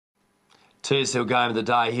TSL game of the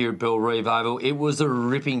day here at Bell Reeve Oval. It was a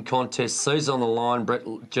ripping contest. Season on the line, Brett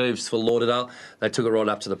Jeeves for Lauderdale. They took it right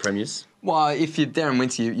up to the premiers. Well, if you're Darren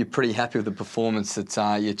Winter, you're pretty happy with the performance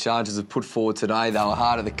that your Chargers have put forward today. They were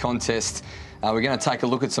hard at the contest. We're going to take a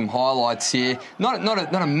look at some highlights here. Not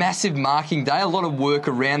a massive marking day. A lot of work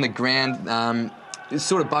around the ground.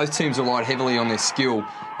 Sort of both teams relied heavily on their skill.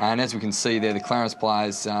 And as we can see there, the Clarence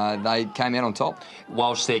players, they came out on top.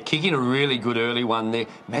 Whilst they're kicking a really good early one there,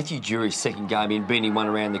 Matthew Jury's second game in, bending one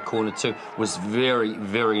around the corner too, was very,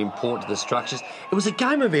 very important to the structures. It was a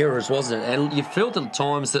game of errors, wasn't it? And you felt at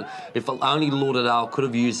times that if only Lauderdale could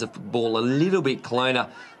have used the ball a little bit cleaner,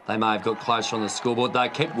 they may have got closer on the scoreboard. They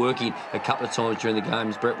kept working a couple of times during the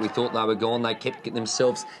games, Brett. We thought they were gone. They kept getting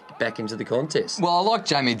themselves back into the contest. Well, I like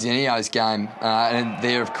Jamie Denio's game. And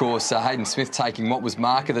there, of course, Hayden Smith taking what was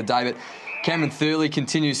mark of the day. But Cameron Thurley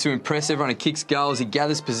continues to impress everyone. He kicks goals, he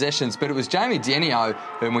gathers possessions. But it was Jamie Denio,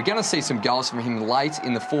 and we're going to see some goals from him late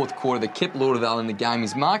in the fourth quarter that kept Lauderdale in the game.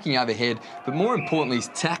 He's marking overhead, but more importantly, his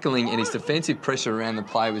tackling and his defensive pressure around the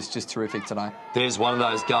play was just terrific today. There's one of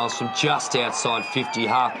those goals from just outside 50,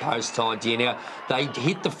 half post high Denio. They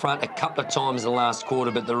hit the front a couple of times in the last quarter,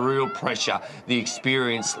 but the real pressure, the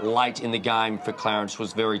experience late in the game for Clarence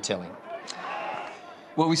was very telling.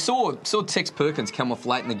 Well, we saw Tex Perkins come off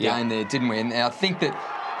late in the game there, didn't we? And I think that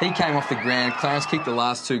he came off the ground. Clarence kicked the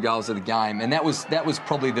last two goals of the game, and that was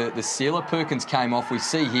probably the sealer. Perkins came off. We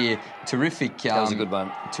see here terrific. That was a good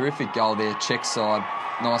one. Terrific goal there, check side,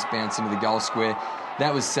 nice bounce into the goal square.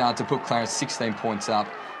 That was to put Clarence 16 points up.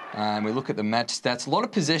 And we look at the match stats. A lot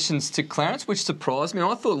of possessions to Clarence, which surprised me.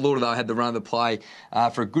 I thought Lauderdale had the run of the play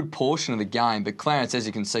for a good portion of the game. But Clarence, as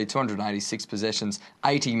you can see, 286 possessions,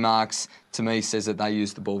 80 marks, to me says that they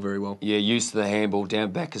used the ball very well. Yeah, use of the handball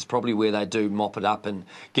down back is probably where they do mop it up and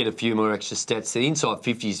get a few more extra stats. The inside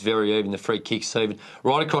 50 is very even, the free kicks even.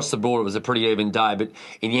 Right across the board, it was a pretty even day. But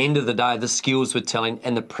in the end of the day, the skills were telling,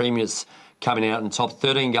 and the premiers coming out on top.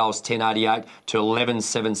 13 goals, 1088 to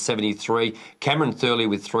 11,773. Cameron Thurley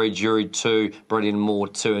with 3, Jury 2, Brendan Moore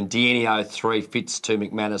 2, and Dienio 3, Fitz 2,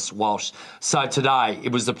 McManus, Walsh. So today,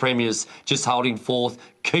 it was the premiers just holding forth,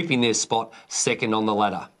 keeping their spot second on the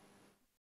ladder.